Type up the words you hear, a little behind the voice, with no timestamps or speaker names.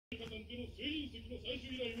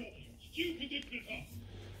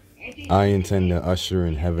I intend to usher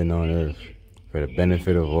in heaven on earth for the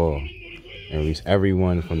benefit of all, and release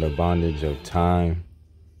everyone from the bondage of time,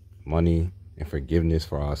 money, and forgiveness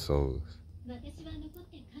for our souls.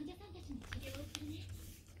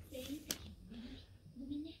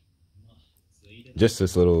 Just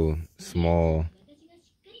this little small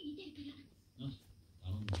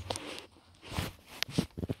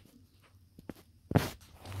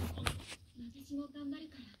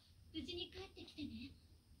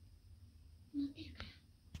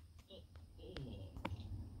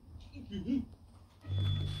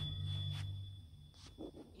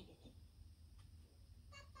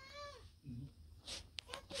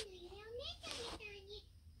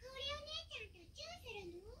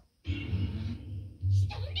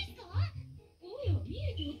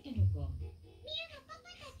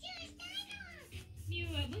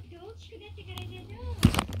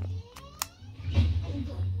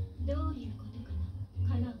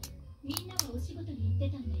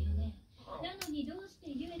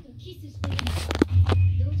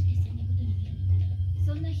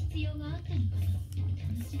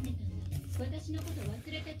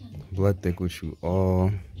blood thick with you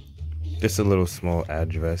all. Just a little small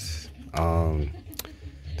address.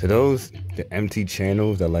 To those the empty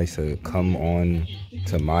channels that like to come on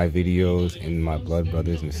to my videos and my blood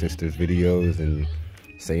brothers and sisters videos and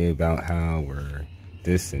say about how we're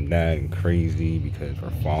this and that and crazy because we're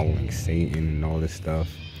following Satan and all this stuff,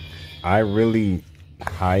 I really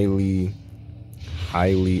highly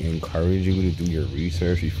encourage you to do your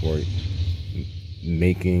research before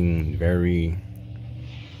making very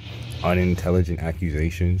unintelligent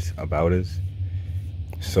accusations about us,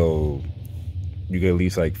 so you can at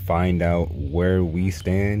least like find out where we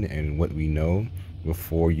stand and what we know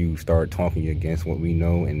before you start talking against what we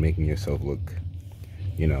know and making yourself look,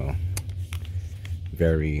 you know,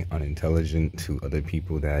 very unintelligent to other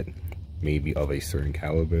people that may be of a certain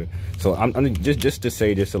caliber. So I'm just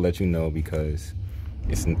to let you know, because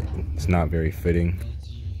it's not very fitting,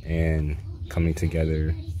 and coming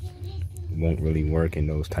together won't really work in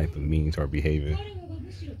those type of means or behavior.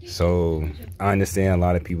 So I understand a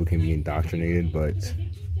lot of people can be indoctrinated, but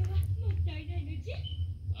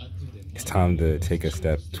it's time to take a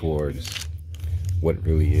step towards what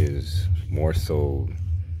really is, more so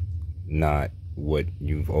not what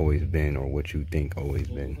you've always been or what you think always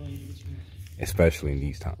been, especially in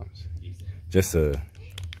these times. Just to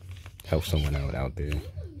help someone out there,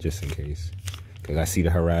 just in case. Because I see the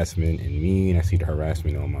harassment in me, and I see the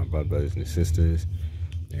harassment on my blood brothers and sisters.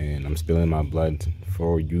 And I'm spilling my blood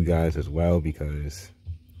for you guys as well, because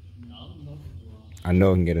I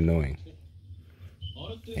know it can get annoying.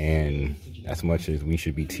 And as much as we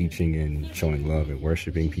should be teaching and showing love and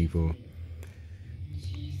worshiping people,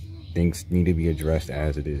 things need to be addressed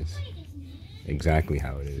as it is. Exactly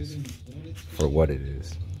how it is. For what it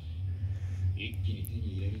is.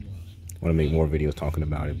 I want to make more videos talking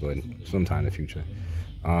about it, but sometime in the future.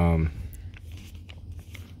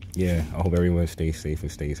 Yeah, I hope everyone stays safe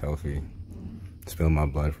and stays healthy. Spill my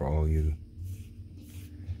blood for all of you.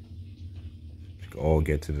 We can all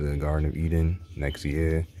get to the Garden of Eden next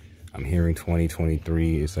year. I'm hearing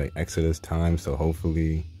 2023 is like Exodus time, so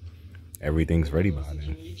hopefully everything's ready by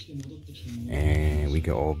then. And we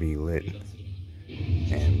can all be lit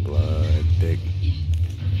and blood thick.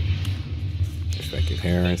 Respect your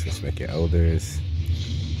parents, respect your elders,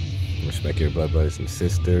 respect your blood brothers and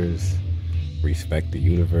sisters, respect the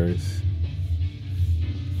universe,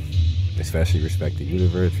 especially respect the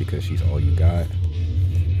universe, because she's all you got,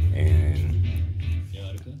 and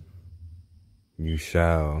you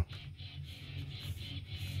shall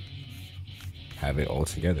have it all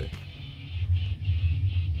together.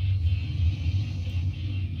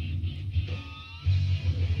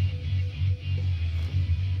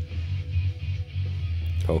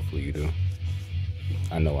 Hopefully you do.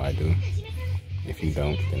 I know I do. If you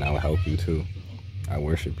don't, then I'll help you too. I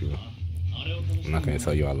worship you. I'm not going to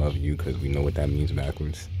tell you I love you, because we know what that means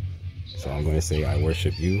backwards. So I'm going to say I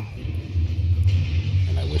worship you,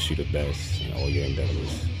 and I wish you the best in all your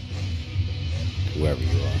endeavors, whoever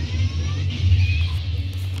you are.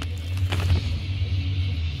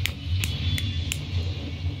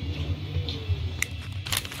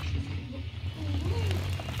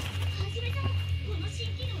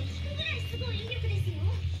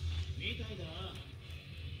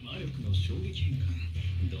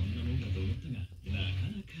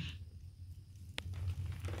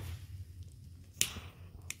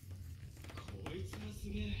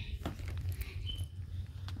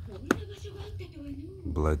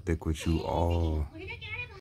 Blood thick with you all.